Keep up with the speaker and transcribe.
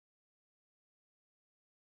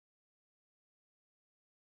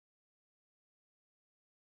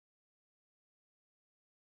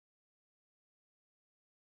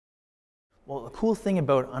Well, the cool thing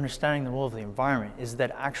about understanding the role of the environment is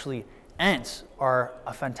that actually ants are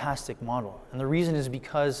a fantastic model. And the reason is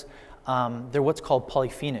because they're what's called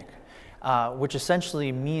polyphenic, which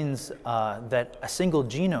essentially means that a single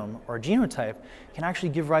genome or genotype can actually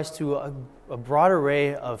give rise to a broad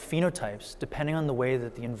array of phenotypes depending on the way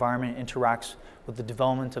that the environment interacts with the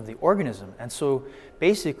development of the organism. And so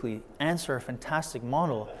basically, ants are a fantastic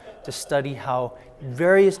model to study how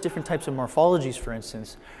various different types of morphologies, for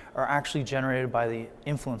instance, are actually generated by the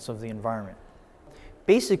influence of the environment.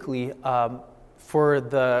 Basically, for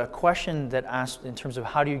the question that asked in terms of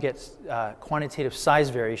how do you get quantitative size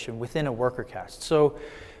variation within a worker caste. So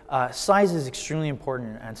size is extremely important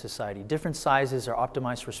in ant society. Different sizes are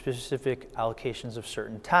optimized for specific allocations of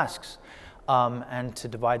certain tasks and to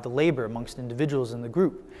divide the labor amongst individuals in the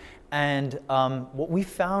group. And what we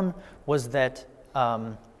found was that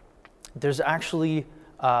there's actually,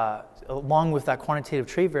 along with that quantitative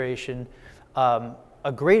trait variation,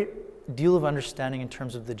 a great deal of understanding in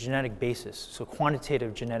terms of the genetic basis, so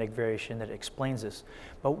quantitative genetic variation that explains this.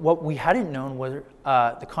 But what we hadn't known was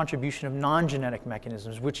the contribution of non-genetic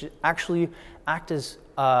mechanisms, which actually act as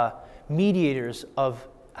mediators of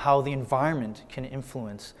how the environment can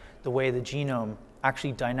influence the way the genome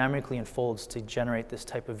actually dynamically unfolds to generate this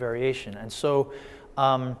type of variation. And so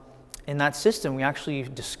in that system, we actually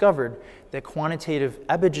discovered that quantitative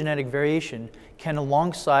epigenetic variation can,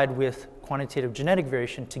 alongside with quantitative genetic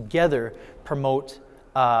variation, together promote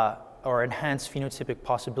or enhance phenotypic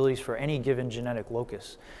possibilities for any given genetic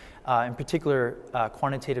locus, in particular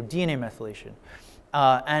quantitative DNA methylation.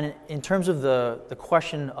 And in terms of the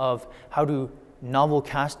question of how do novel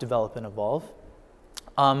castes develop and evolve,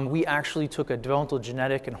 we actually took a developmental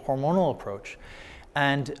genetic and hormonal approach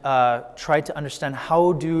and tried to understand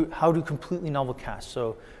how do completely novel castes,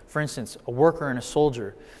 so for instance, a worker and a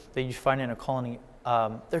soldier that you find in a colony,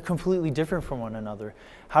 they're completely different from one another.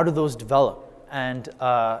 How do those develop? And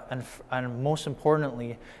most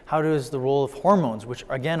importantly, how does the role of hormones, which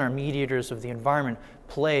again are mediators of the environment,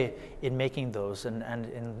 play in making those and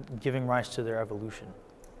in giving rise to their evolution?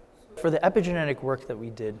 For the epigenetic work that we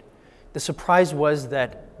did, the surprise was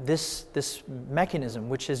that this mechanism,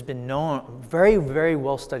 which has been known, very, very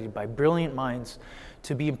well studied by brilliant minds,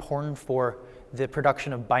 to be important for the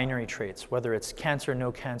production of binary traits, whether it's cancer, no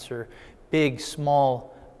cancer, big,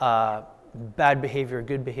 small, bad behavior,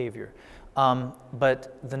 good behavior.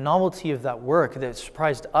 But the novelty of that work that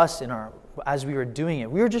surprised us as we were doing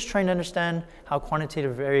it, we were just trying to understand how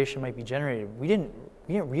quantitative variation might be generated. We didn't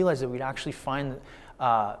realize that we'd actually find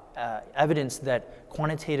evidence that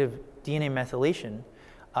quantitative DNA methylation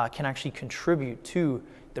can actually contribute to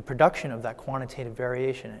the production of that quantitative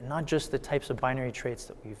variation, and not just the types of binary traits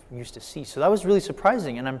that we've used to see. So that was really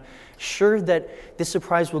surprising, and I'm sure that this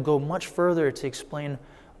surprise will go much further to explain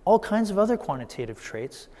all kinds of other quantitative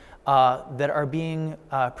traits that are being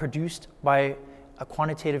produced by a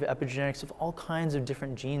quantitative epigenetics of all kinds of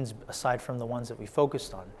different genes aside from the ones that we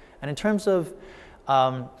focused on. And in terms of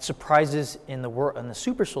surprises in the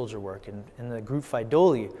super soldier work, in the group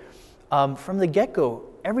Phyidole, from the get-go,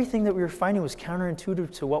 everything that we were finding was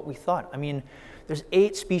counterintuitive to what we thought. I mean, there's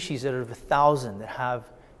 8 species out of 1,000 that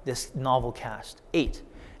have this novel caste, 8.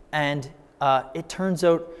 And it turns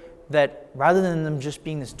out that rather than them just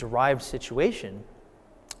being this derived situation,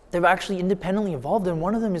 they've actually independently evolved, and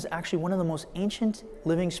one of them is actually one of the most ancient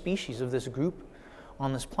living species of this group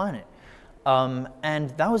on this planet. And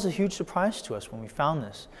that was a huge surprise to us when we found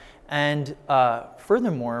this. And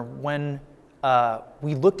furthermore, when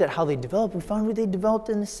we looked at how they developed, we found they developed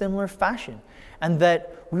in a similar fashion, and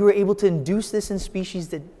that we were able to induce this in species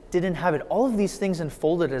that didn't have it. All of these things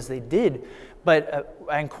unfolded as they did, but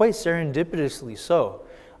and quite serendipitously so.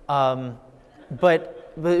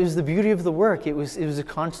 But it was the beauty of the work. It was a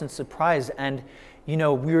constant surprise, and we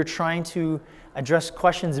were trying to address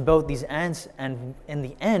questions about these ants, and in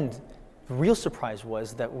the end, the real surprise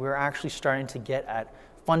was that we're actually starting to get at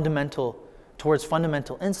towards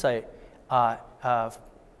fundamental insight, a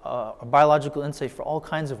biological insight for all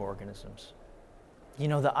kinds of organisms.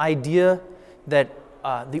 The idea that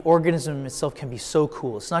the organism itself can be so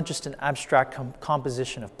cool. It's not just an abstract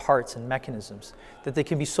composition of parts and mechanisms, that they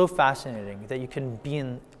can be so fascinating that you can be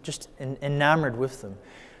just enamored with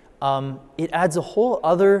them. It adds a whole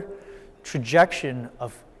other trajectory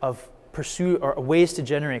of pursuit or ways to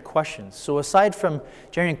generate questions. So aside from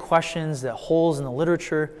generating questions, that holes in the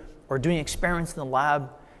literature, or doing experiments in the lab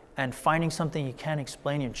and finding something you can't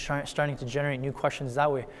explain and starting to generate new questions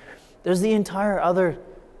that way, there's the entire other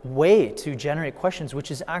way to generate questions,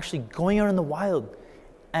 which is actually going out in the wild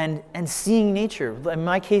and seeing nature. In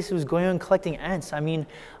my case, it was going out and collecting ants. I mean,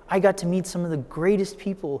 I got to meet some of the greatest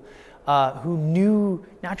people who knew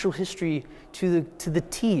natural history to the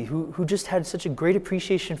T, who just had such a great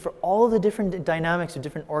appreciation for all of the different dynamics of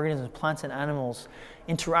different organisms, plants and animals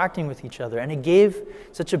interacting with each other. And it gave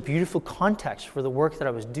such a beautiful context for the work that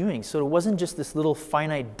I was doing. So it wasn't just this little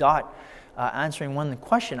finite dot answering one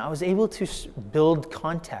question. I was able to build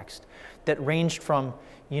context that ranged from,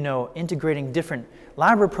 you know, integrating different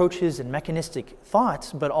lab approaches and mechanistic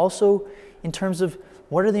thoughts, but also in terms of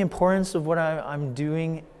what are the importance of what I'm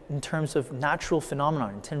doing in terms of natural phenomena,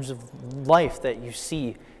 in terms of life that you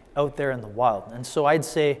see out there in the wild. And so I'd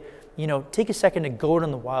say, you know, take a second to go out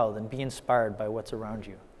in the wild and be inspired by what's around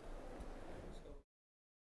you.